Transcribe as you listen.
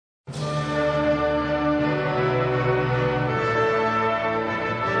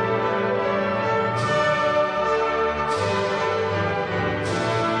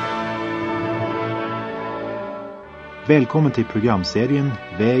Välkommen till programserien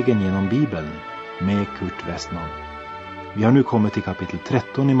Vägen genom Bibeln med Kurt Westman. Vi har nu kommit till kapitel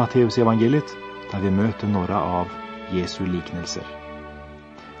 13 i Matteus evangeliet där vi möter några av Jesu liknelser.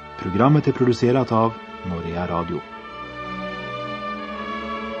 Programmet är producerat av Norea Radio.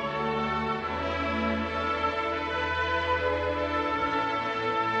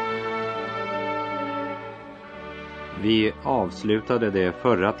 Vi avslutade det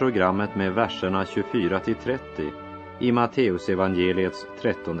förra programmet med verserna 24-30 i Matteus evangeliets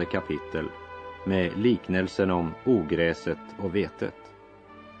 13:e kapitel med liknelsen om ogräset och vetet.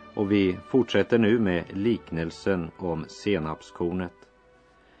 Och vi fortsätter nu med liknelsen om senapskornet.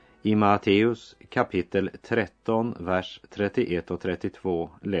 I Matteus kapitel 13, vers 31 och 32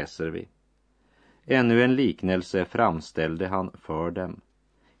 läser vi: Ännu en liknelse framställde han för dem.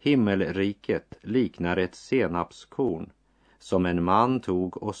 Himmelriket liknar ett senapskorn som en man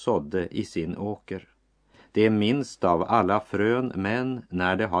tog och sådde i sin åker. Det är minst av alla frön, men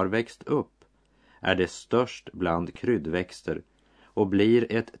när det har växt upp är det störst bland kryddväxter och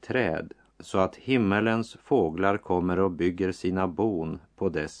blir ett träd så att himmelens fåglar kommer och bygger sina bon på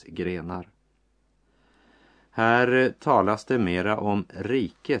dess grenar. Här talas det mera om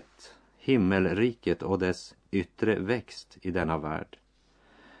riket, himmelriket och dess yttre växt i denna värld.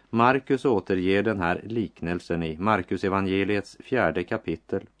 Markus återger den här liknelsen i Markus evangeliets 4:e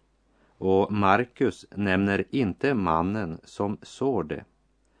kapitel. Och Markus nämner inte mannen som sår det.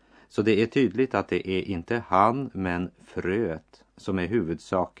 Så det är tydligt att det är inte han men fröet som är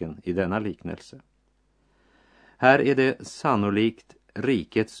huvudsaken i denna liknelse. Här är det sannolikt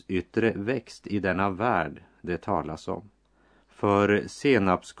rikets yttre växt i denna värld det talas om. För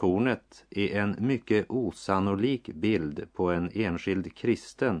senapskornet är en mycket osannolik bild på en enskild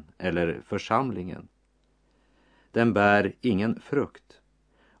kristen eller församlingen. Den bär ingen frukt.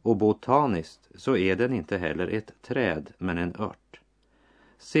 Och botaniskt så är den inte heller ett träd men en ört.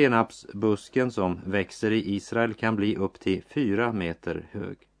 Senapsbusken som växer i Israel kan bli upp till 4 meter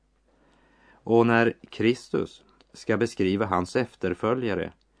hög. Och när Kristus ska beskriva hans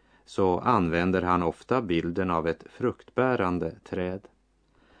efterföljare så använder han ofta bilden av ett fruktbärande träd.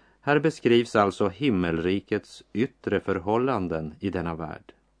 Här beskrivs alltså himmelrikets yttre förhållanden i denna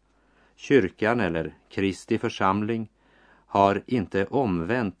värld. Kyrkan eller Kristi församling har inte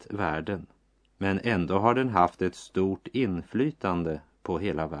omvänt världen, men ändå har den haft ett stort inflytande på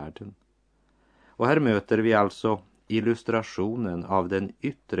hela världen. Och här möter vi alltså illustrationen av den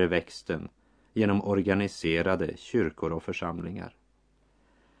yttre växten genom organiserade kyrkor och församlingar.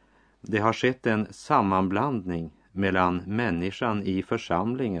 Det har skett en sammanblandning mellan människan i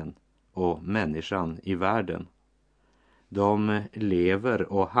församlingen och människan i världen. De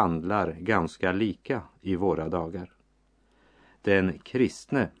lever och handlar ganska lika i våra dagar. Den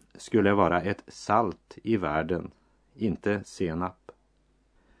kristne skulle vara ett salt i världen, inte senap.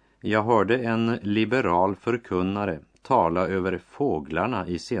 Jag hörde en liberal förkunnare tala över fåglarna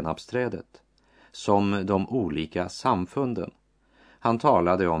i senapsträdet, som de olika samfunden. Han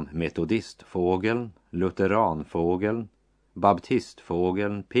talade om metodistfågeln, lutheranfågeln,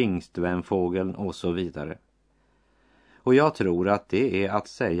 baptistfågeln, pingstvänfågeln och så vidare. Och jag tror att det är att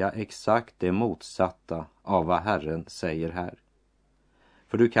säga exakt det motsatta av vad Herren säger här.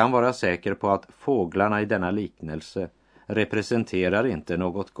 För du kan vara säker på att fåglarna i denna liknelse representerar inte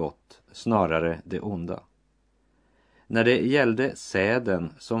något gott, snarare det onda. När det gällde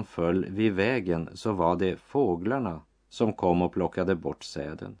säden som föll vid vägen så var det fåglarna som kom och plockade bort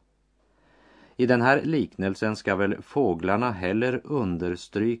säden. I den här liknelsen ska väl fåglarna heller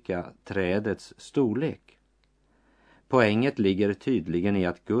understryka trädets storlek. Poänget ligger tydligen i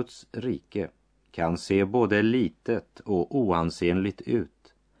att Guds rike kan se både litet och oansenligt ut,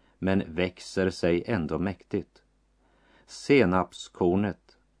 men växer sig ändå mäktigt.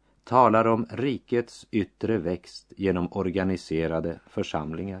 Senapskornet talar om rikets yttre växt genom organiserade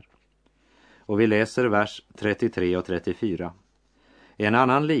församlingar. Och vi läser vers 33 och 34. En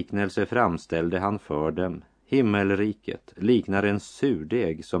annan liknelse framställde han för dem. Himmelriket liknar en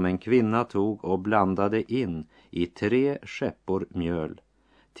surdeg som en kvinna tog och blandade in i 3 skeppor mjöl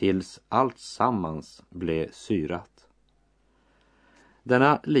tills allt sammans blev syrat.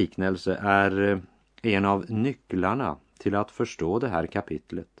 Denna liknelse är en av nycklarna till att förstå det här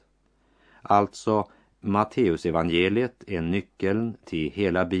kapitlet. Alltså, Matteus evangeliet är nyckeln till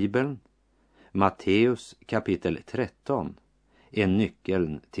hela Bibeln. Matteus kapitel 13 är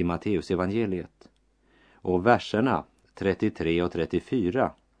nyckeln till Matteus evangeliet. Och verserna 33 och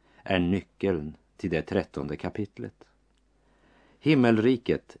 34 är nyckeln till det 13:e kapitlet.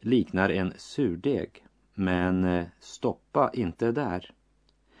 Himmelriket liknar en surdeg, men stoppa inte där.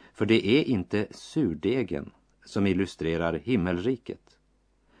 För det är inte surdegen som illustrerar himmelriket.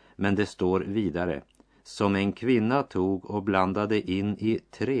 Men det står vidare, som en kvinna tog och blandade in i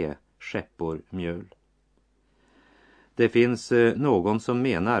 3 skeppor mjöl. Det finns någon som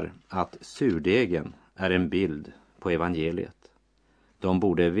menar att surdegen är en bild på evangeliet. De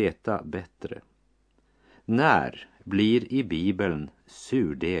borde veta bättre. När blir i Bibeln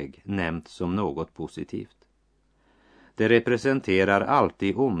surdeg nämnt som något positivt? Det representerar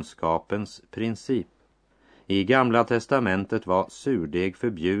alltid ondskapens princip. I Gamla testamentet var surdeg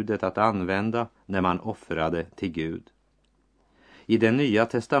förbjudet att använda när man offrade till Gud. I det Nya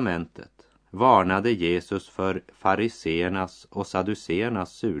testamentet varnade Jesus för fariseernas och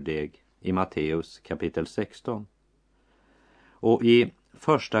sadduceernas surdeg i Matteus kapitel 16. Och i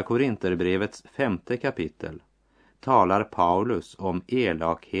Första Korinterbrevets 5:e kapitel talar Paulus om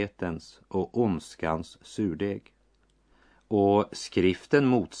elakhetens och ondskans surdeg. Och skriften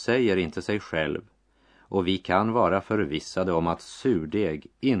motsäger inte sig själv, och vi kan vara förvissade om att surdeg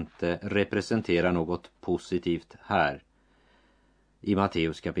inte representerar något positivt här i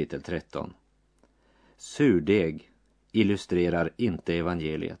Matteus kapitel 13. Surdeg illustrerar inte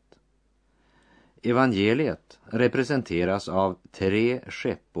evangeliet. Evangeliet representeras av 3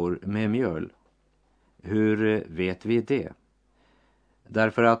 skeppor med mjöl. Hur vet vi det?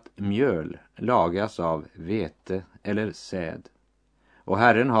 Därför att mjöl lagas av vete eller säd. Och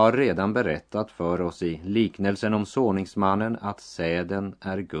Herren har redan berättat för oss i liknelsen om såningsmannen att säden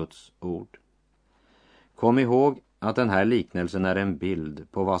är Guds ord. Kom ihåg att den här liknelsen är en bild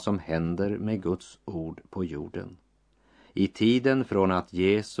på vad som händer med Guds ord på jorden. I tiden från att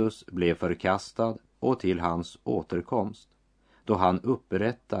Jesus blev förkastad och till hans återkomst, då han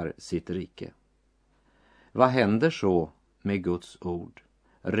upprättar sitt rike. Vad händer så med Guds ord,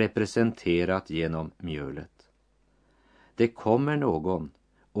 representerat genom mjölet? Det kommer någon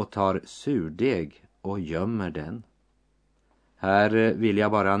och tar surdeg och gömmer den. Här vill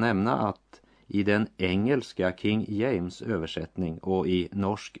jag bara nämna att i den engelska King James översättning och i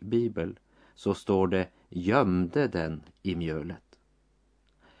norsk bibel så står det gömde den i mjölet.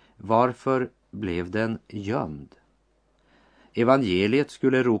 Varför blev den gömd? Evangeliet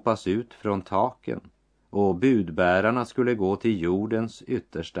skulle ropas ut från taken och budbärarna skulle gå till jordens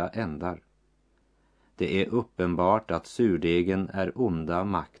yttersta ändar. Det är uppenbart att surdegen är onda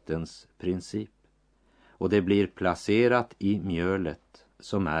maktens princip, och det blir placerat i mjölet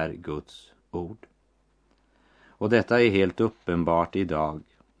som är Guds ord. Och detta är helt uppenbart idag.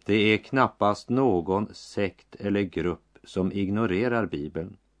 Det är knappast någon sekt eller grupp som ignorerar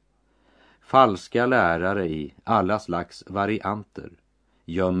Bibeln. Falska lärare i alla slags varianter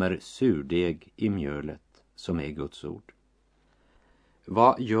gömmer surdeg i mjölet som är Guds ord.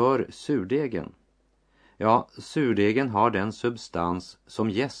 Vad gör surdegen? Ja, surdegen har den substans som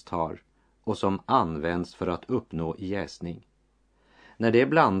jäst har och som används för att uppnå jäsning. När det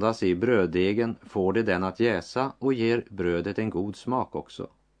blandas i bröddegen får det den att jäsa och ger brödet en god smak också.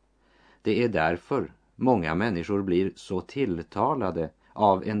 Det är därför många människor blir så tilltalade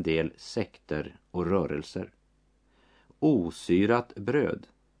av en del sekter och rörelser. Osyrat bröd,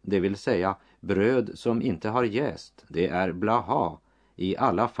 det vill säga bröd som inte har jäst, det är blaha, i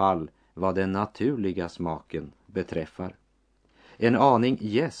alla fall vad den naturliga smaken beträffar. En aning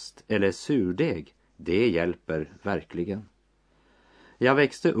jäst eller surdeg, det hjälper verkligen. Jag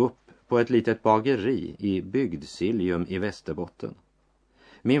växte upp på ett litet bageri i Bygdsiljum i Västerbotten.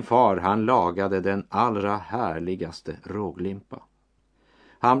 Min far, han lagade den allra härligaste råglimpa.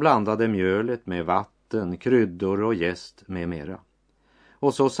 Han blandade mjölet med vatten, kryddor och jäst med mera.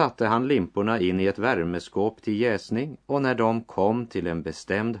 Och så satte han limporna in i ett värmeskåp till jäsning, och när de kom till en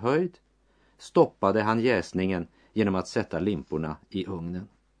bestämd höjd stoppade han jäsningen genom att sätta limporna i ugnen.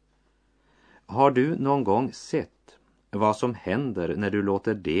 Har du någon gång sett vad som händer när du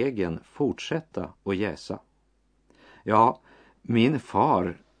låter degen fortsätta att jäsa? Ja, min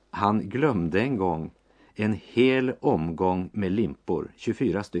far, han glömde en gång en hel omgång med limpor,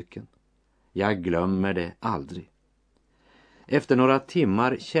 24 stycken. Jag glömmer det aldrig. Efter några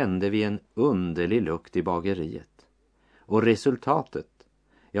timmar kände vi en underlig lukt i bageriet. Och resultatet,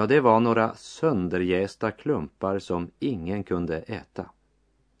 ja, det var några sönderjästa klumpar som ingen kunde äta.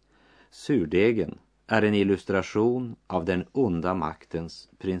 Surdegen är en illustration av den onda maktens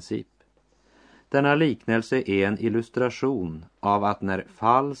princip. Denna liknelse är en illustration av att när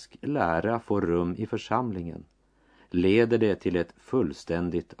falsk lära får rum i församlingen leder det till ett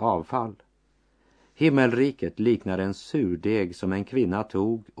fullständigt avfall. Himmelriket liknar en surdeg som en kvinna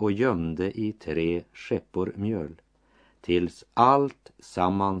tog och gömde i 3 skeppor mjöl, tills allt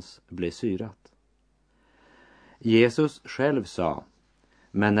sammans blev syrat. Jesus själv sa,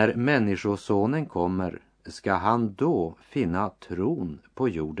 men när människosonen kommer ska han då finna tron på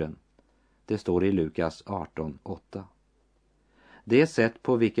jorden? Det står i Lukas 18:8. Det sätt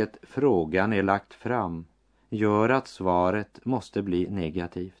på vilket frågan är lagt fram gör att svaret måste bli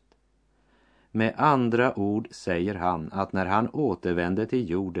negativt. Med andra ord säger han att när han återvänder till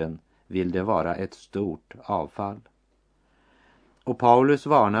jorden vill det vara ett stort avfall. Och Paulus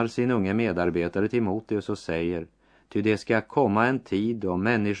varnar sin unge medarbetare Timoteus och säger: ty det ska komma en tid då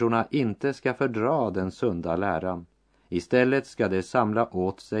människorna inte ska fördra den sunda läran. Istället ska det samla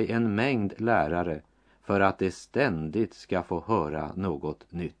åt sig en mängd lärare för att det ständigt ska få höra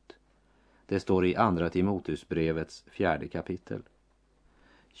något nytt. Det står i andra Timoteusbrevets 4:e kapitel.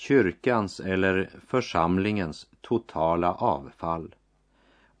 Kyrkans eller församlingens totala avfall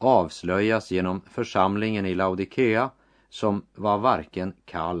avslöjas genom församlingen i Laodikea, som var varken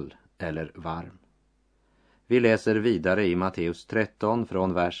kall eller varm. Vi läser vidare i Matteus 13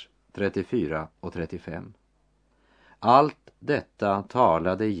 från vers 34 och 35. Allt detta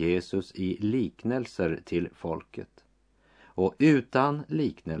talade Jesus i liknelser till folket, och utan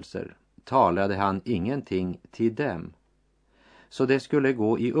liknelser talade han ingenting till dem. Så det skulle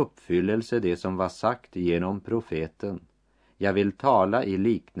gå i uppfyllelse det som var sagt genom profeten: jag vill tala i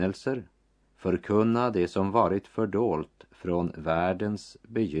liknelser, förkunna det som varit fördolt från världens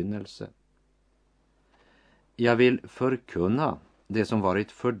begynnelse. Jag vill förkunna det som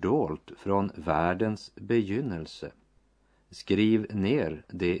varit fördolt från världens begynnelse. Skriv ner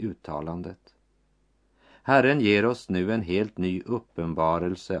det uttalandet. Herren ger oss nu en helt ny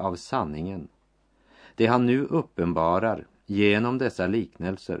uppenbarelse av sanningen. Det han nu uppenbarar genom dessa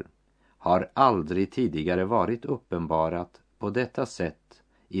liknelser har aldrig tidigare varit uppenbarat på detta sätt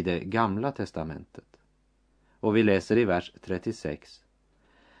i det gamla testamentet. Och vi läser i vers 36.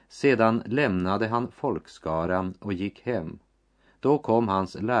 Sedan lämnade han folkskaran och gick hem. Då kom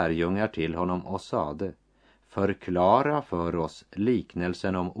hans lärjungar till honom och sade: förklara för oss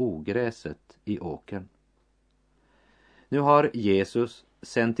liknelsen om ogräset i åkern. Nu har Jesus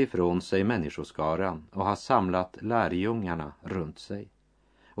sänt ifrån sig människoskaran och har samlat lärjungarna runt sig.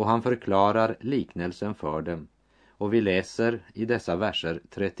 Och han förklarar liknelsen för dem. Och vi läser i dessa verser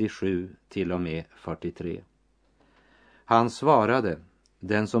 37 till och med 43. Han svarade: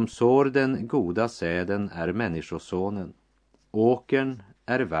 den som sår den goda säden är människosonen. Åkern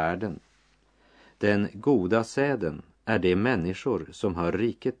är världen. Den goda säden är de människor som hör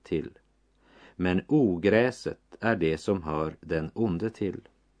riket till. Men ogräset är det som hör den onde till.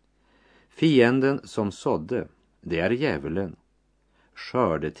 Fienden som sådde, det är djävulen.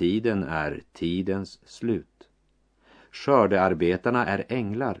 Skördetiden är tidens slut. Skördearbetarna är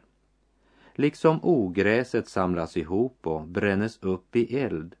änglar. Liksom ogräset samlas ihop och brännes upp i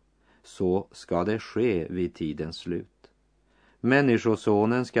eld, så ska det ske vid tidens slut.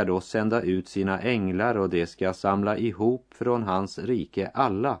 Människosonen ska då sända ut sina änglar, och de ska samla ihop från hans rike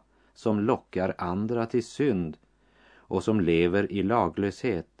alla som lockar andra till synd och som lever i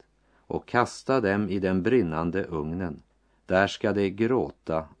laglöshet, och kasta dem i den brinnande ugnen. Där ska de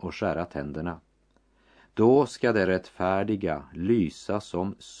gråta och skära tänderna. Då ska det rättfärdiga lysa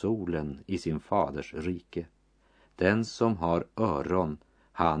som solen i sin faders rike. Den som har öron,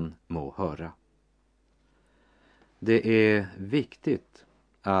 han må höra. Det är viktigt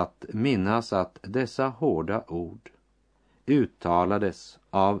att minnas att dessa hårda ord uttalades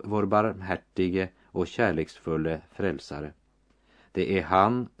av vår barmhärtige och kärleksfulle frälsare. Det är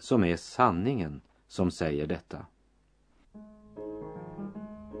han som är sanningen som säger detta.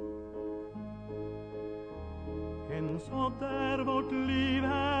 En sådd är vårt liv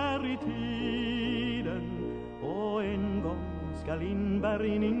här i tiden, och en gång skall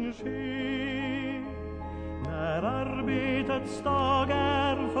inbärgning ske. När arbetets dag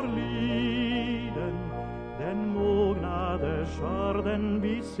är förliden, den mognade skörden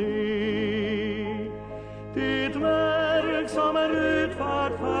vi ser. Det verk som är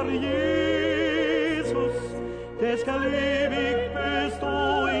utfört för Jesus, det skall evigt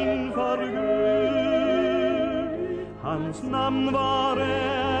bestå inför Gud. Hans namn vare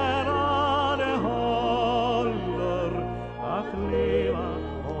ära, det håller att leva,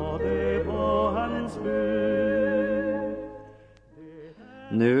 och det på hans bud.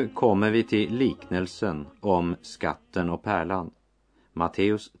 Nu kommer vi till liknelsen om skatten och pärlan.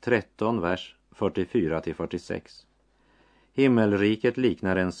 Matteus 13, vers 44-46. Himmelriket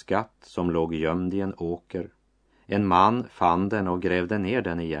liknar en skatt som låg gömd i en åker. En man fann den och grävde ner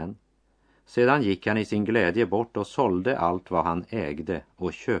den igen. Sedan gick han i sin glädje bort och sålde allt vad han ägde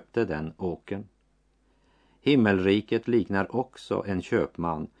och köpte den åkern. Himmelriket liknar också en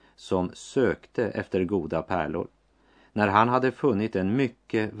köpman som sökte efter goda pärlor. När han hade funnit en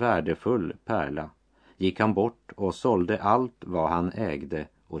mycket värdefull pärla gick han bort och sålde allt vad han ägde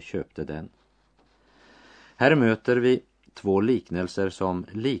och köpte den. Här möter vi två liknelser som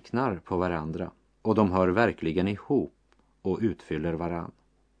liknar på varandra, och de hör verkligen ihop och utfyller varann.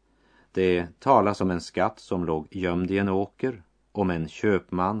 Det talas om en skatt som låg gömd i en åker, om en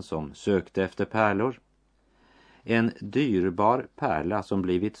köpman som sökte efter pärlor. En dyrbar pärla som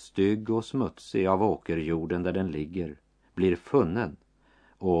blivit stygg och smutsig av åkerjorden där den ligger blir funnen,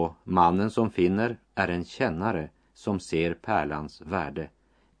 och mannen som finner är en kännare som ser pärlans värde,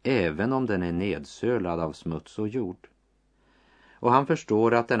 även om den är nedsölad av smuts och jord. Och han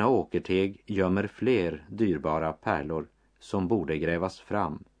förstår att denna åkerteg gömmer fler dyrbara pärlor som borde grävas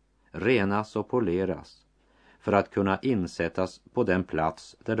fram, renas och poleras för att kunna insättas på den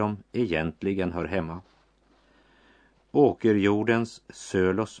plats där de egentligen hör hemma. Åkerjordens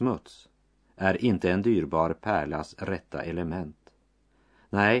söl och smuts är inte en dyrbar pärlas rätta element.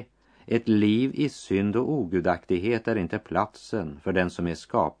 Nej, ett liv i synd och ogudaktighet är inte platsen för den som är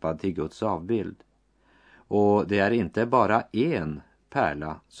skapad till Guds avbild. Och det är inte bara en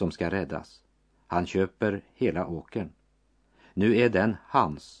pärla som ska räddas. Han köper hela åkern. Nu är den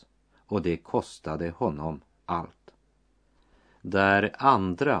hans, och det kostade honom allt. Där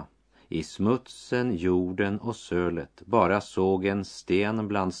andra i smutsen, jorden och sölet bara såg en sten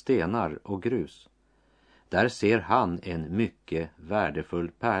bland stenar och grus, där ser han en mycket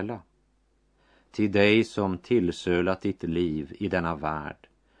värdefull pärla. Till dig som tillsölat ditt liv i denna värld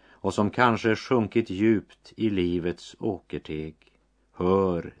och som kanske sjunkit djupt i livets åkerteg,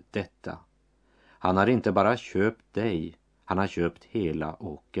 hör detta. Han har inte bara köpt dig, han har köpt hela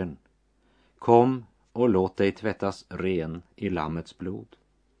åkern. Kom och låt dig tvättas ren i lammets blod.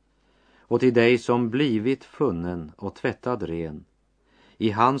 Och till dig som blivit funnen och tvättad ren,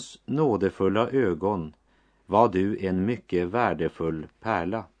 i hans nådefulla ögon var du en mycket värdefull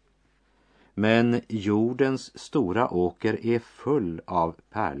pärla. Men jordens stora åker är full av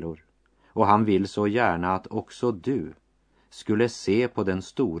pärlor, och han vill så gärna att också du skulle se på den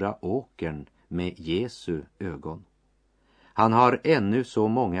stora åkern med Jesu ögon. Han har ännu så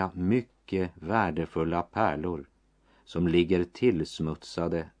många mycket värdefulla pärlor som ligger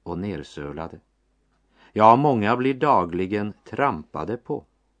tillsmutsade och nersölade. Ja, många blir dagligen trampade på.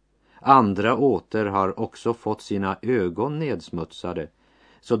 Andra åter har också fått sina ögon nedsmutsade,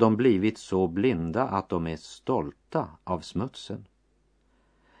 så de blivit så blinda att de är stolta av smutsen.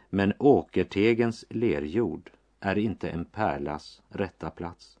 Men åkertegens lerjord är inte en pärlas rätta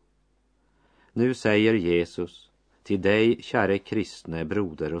plats. Nu säger Jesus till dig, käre kristne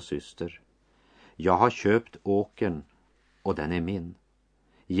broder och syster: jag har köpt åkern och den är min.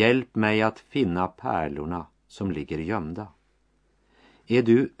 Hjälp mig att finna pärlorna som ligger gömda. Är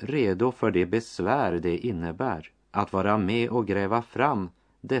du redo för det besvär det innebär att vara med och gräva fram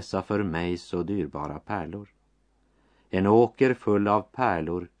dessa för mig så dyrbara pärlor? En åker full av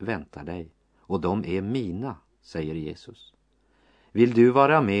pärlor väntar dig, och de är mina, säger Jesus. Vill du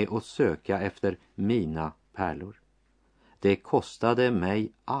vara med och söka efter mina pärlor? Det kostade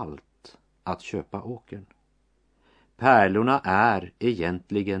mig allt att köpa åkern. Pärlorna är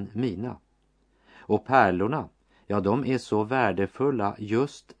egentligen mina. Och pärlorna, ja, de är så värdefulla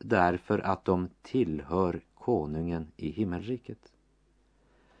just därför att de tillhör konungen i himmelriket.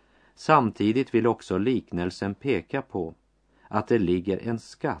 Samtidigt vill också liknelsen peka på att det ligger en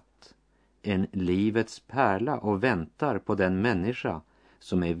skatt, en livets pärla, och väntar på den människa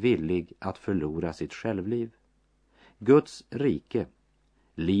som är villig att förlora sitt självliv. Guds rike,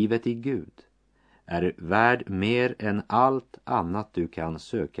 livet i Gud, är värd mer än allt annat du kan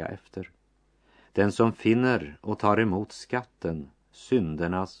söka efter. Den som finner och tar emot skatten,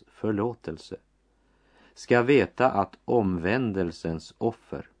 syndernas förlåtelse, ska veta att omvändelsens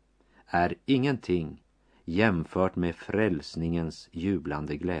offer är ingenting jämfört med frälsningens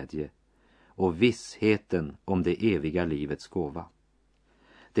jublande glädje och vissheten om det eviga livets gåva.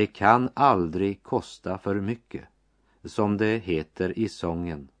 Det kan aldrig kosta för mycket, som det heter i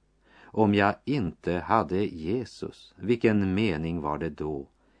sången: om jag inte hade Jesus, vilken mening var det då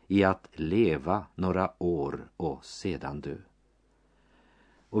i att leva några år och sedan dö?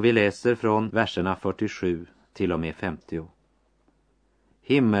 Och vi läser från verserna 47 till och med 50.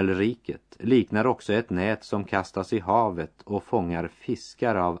 Himmelriket liknar också ett nät som kastas i havet och fångar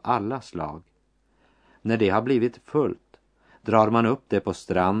fiskar av alla slag. När det har blivit fullt drar man upp det på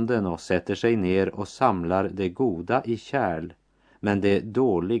stranden och sätter sig ner och samlar det goda i kärl, men det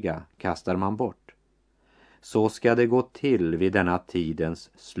dåliga kastar man bort. Så ska det gå till vid denna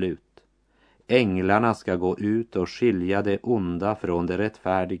tidens slut. Änglarna ska gå ut och skilja det onda från det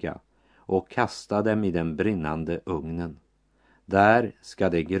rättfärdiga och kasta dem i den brinnande ugnen. Där ska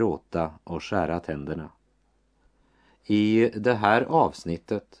de gråta och skära tänderna. I det här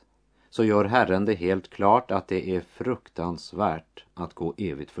avsnittet så gör Herren det helt klart att det är fruktansvärt att gå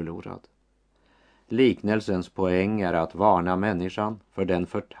evigt förlorad. Liknelsens poäng är att varna människan för den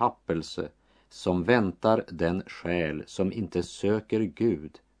förtappelse som väntar den själ som inte söker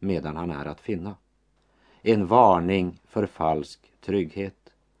Gud medan han är att finna. En varning för falsk trygghet,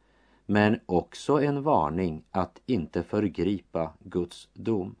 men också en varning att inte förgripa Guds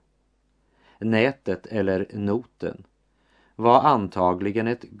dom. Nätet eller noten var antagligen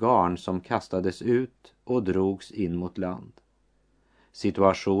ett garn som kastades ut och drogs in mot land.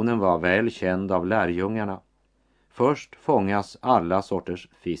 Situationen var väl känd av lärjungarna. Först fångas alla sorters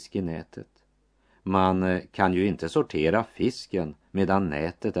fisk i nätet. Man kan ju inte sortera fisken medan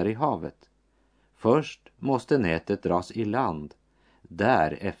nätet är i havet. Först måste nätet dras i land.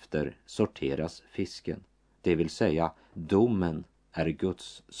 Därefter sorteras fisken. Det vill säga, domen är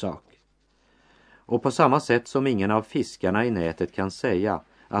Guds sak. Och på samma sätt som ingen av fiskarna i nätet kan säga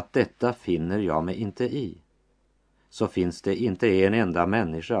att detta finner jag mig inte i, så finns det inte en enda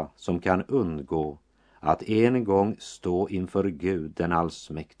människa som kan undgå att en gång stå inför Gud den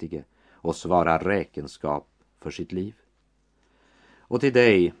allsmäktige och svara räkenskap för sitt liv. Och till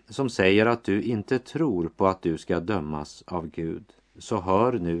dig som säger att du inte tror på att du ska dömas av Gud, så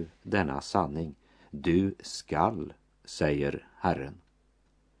hör nu denna sanning. Du skall, säger Herren.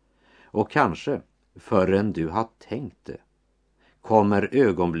 Och kanske, förrän du har tänkt det, kommer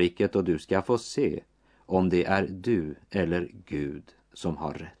ögonblicket och du ska få se om det är du eller Gud som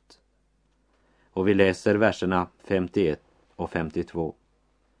har rätt. Och vi läser verserna 51 och 52.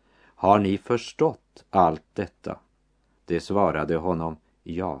 Har ni förstått allt detta? Det svarade honom,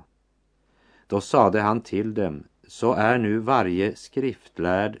 ja. Då sade han till dem, så är nu varje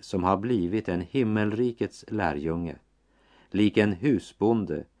skriftlärd som har blivit en himmelrikets lärjunge, lik en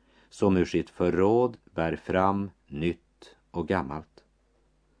husbonde som ur sitt förråd bär fram nytt och gammalt.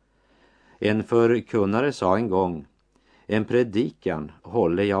 En förkunnare sa en gång, en predikan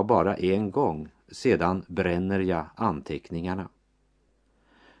håller jag bara en gång, sedan bränner jag anteckningarna.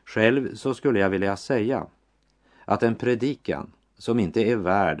 Själv så skulle jag vilja säga att en predikan som inte är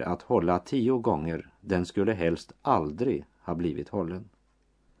värd att hålla 10 gånger, den skulle helst aldrig ha blivit hållen.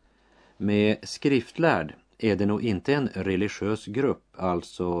 Med skriftlärd är det nog inte en religiös grupp,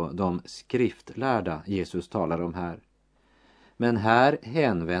 alltså de skriftlärda Jesus talar om här. Men här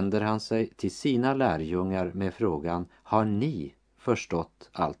hänvänder han sig till sina lärjungar med frågan, har ni förstått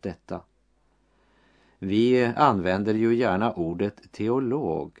allt detta? Vi använder ju gärna ordet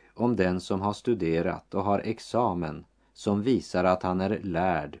teolog om den som har studerat och har examen som visar att han är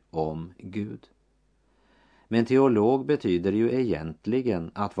lärd om Gud. Men teolog betyder ju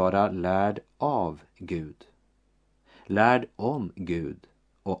egentligen att vara lärd av Gud. Lärd om Gud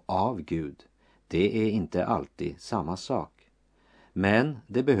och av Gud, det är inte alltid samma sak. Men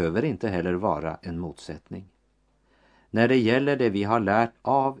det behöver inte heller vara en motsättning. När det gäller det vi har lärt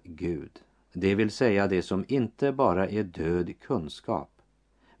av Gud, det vill säga det som inte bara är död kunskap,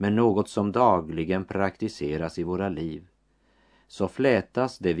 men något som dagligen praktiseras i våra liv, så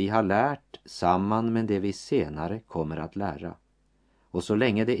flätas det vi har lärt samman med det vi senare kommer att lära. Och så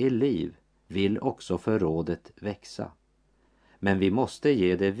länge det är liv vill också förrådet växa. Men vi måste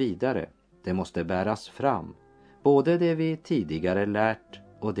ge det vidare, det måste bäras fram, både det vi tidigare lärt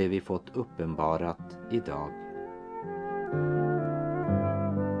och det vi fått uppenbarat idag.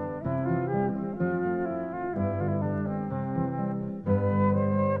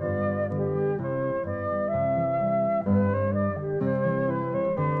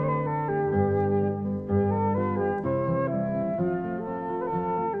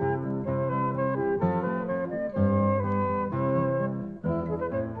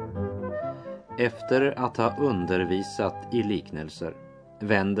 Efter att ha undervisat i liknelser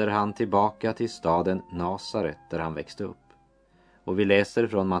vänder han tillbaka till staden Nasaret där han växte upp. Och vi läser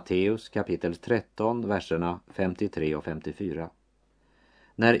från Matteus kapitel 13, verserna 53 och 54.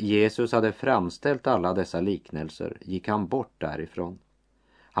 När Jesus hade framställt alla dessa liknelser gick han bort därifrån.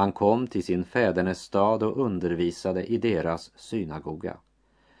 Han kom till sin fädernes stad och undervisade i deras synagoga,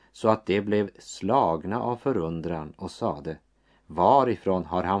 så att de blev slagna av förundran och sade, varifrån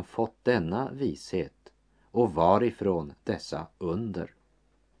har han fått denna vishet och varifrån dessa under?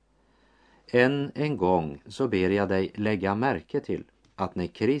 En gång så ber jag dig lägga märke till att när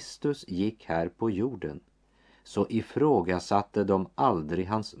Kristus gick här på jorden så ifrågasatte de aldrig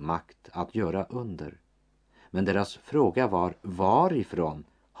hans makt att göra under. Men deras fråga var, varifrån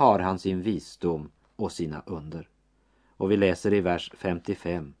har han sin visdom och sina under? Och vi läser i vers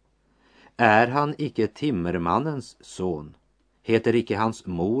 55. Är han icke timmermannens son? Heter icke hans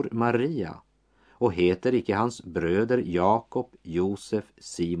mor Maria? Och heter icke hans bröder Jakob, Josef,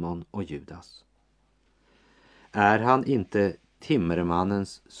 Simon och Judas? Är han inte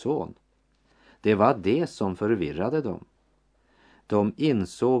timmermannens son? Det var det som förvirrade dem. De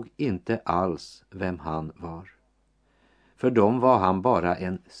insåg inte alls vem han var. För dem var han bara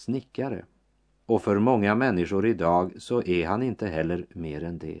en snickare. Och för många människor idag så är han inte heller mer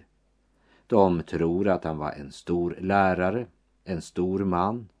än det. De tror att han var en stor lärare, en stor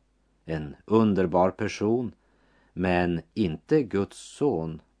man, en underbar person, men inte Guds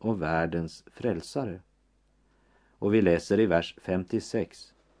son och världens frälsare. Och vi läser i vers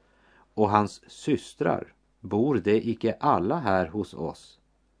 56. Och hans systrar, bor det icke alla här hos oss?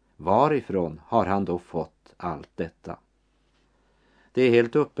 Varifrån har han då fått allt detta? Det är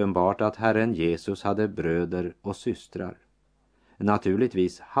helt uppenbart att Herren Jesus hade bröder och systrar.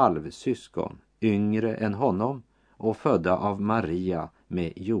 Naturligtvis halvsyskon, yngre än honom och födda av Maria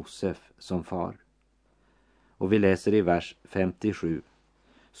med Josef som far. Och vi läser i vers 57.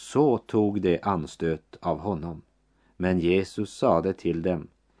 Så tog det anstöt av honom. Men Jesus sade till dem: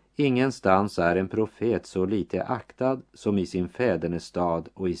 ingenstans är en profet så lite aktad som i sin fädernestad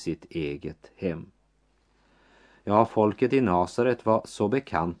och i sitt eget hem. Ja, folket i Nasaret var så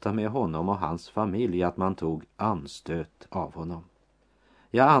bekanta med honom och hans familj att man tog anstöt av honom.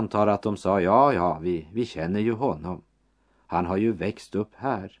 Jag antar att de sa, ja, vi känner ju honom. Han har ju växt upp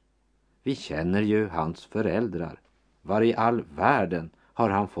här. Vi känner ju hans föräldrar. Var i all världen har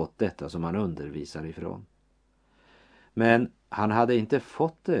han fått detta som han undervisar ifrån? Men han hade inte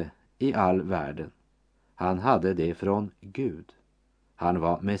fått det i all världen. Han hade det från Gud. Han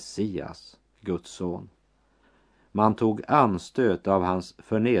var Messias, Guds son. Man tog anstöt av hans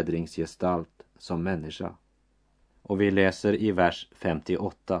förnedringsgestalt som människa. Och vi läser i vers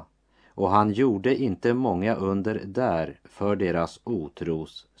 58. Och han gjorde inte många under där för deras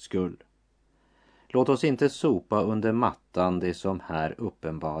otros skull. Låt oss inte sopa under mattan det som här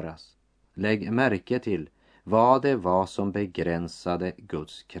uppenbaras. Lägg märke till vad det var som begränsade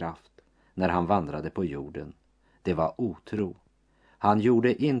Guds kraft när han vandrade på jorden. Det var otro. Han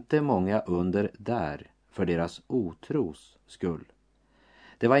gjorde inte många under där för deras otros skull.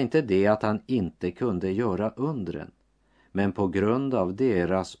 Det var inte det att han inte kunde göra undren, men på grund av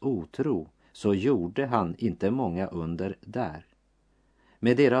deras otro så gjorde han inte många under där.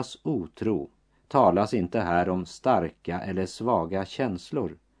 Med deras otro talas inte här om starka eller svaga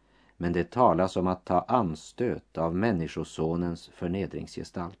känslor, men det talas om att ta anstöt av människosonens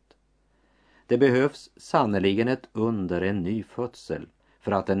förnedringsgestalt. Det behövs sannoliken ett under, en ny födsel,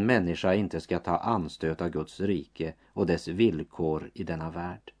 för att en människa inte ska ta anstöt av Guds rike och dess villkor i denna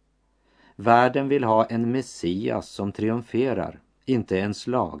värld. Världen vill ha en Messias som triumferar, inte en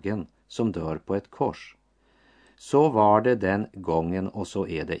slagen som dör på ett kors. Så var det den gången och så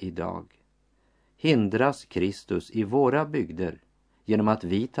är det idag. Hindras Kristus i våra bygder genom att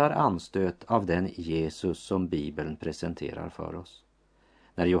vi tar anstöt av den Jesus som Bibeln presenterar för oss?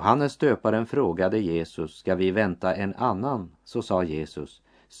 När Johannes döparen frågade Jesus, ska vi vänta en annan? Så sa Jesus,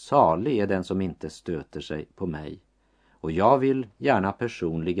 salig är den som inte stöter sig på mig. Och jag vill gärna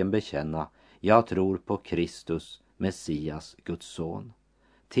personligen bekänna, jag tror på Kristus, Messias, Guds son.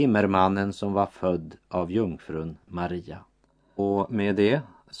 Timmermannen som var född av jungfrun Maria. Och med det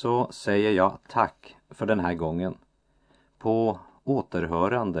så säger jag tack för den här gången. På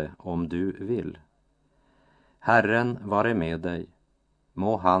återhörande om du vill. Herren vare med dig.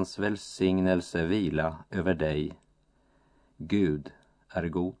 Må hans välsignelse vila över dig. Gud är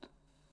god.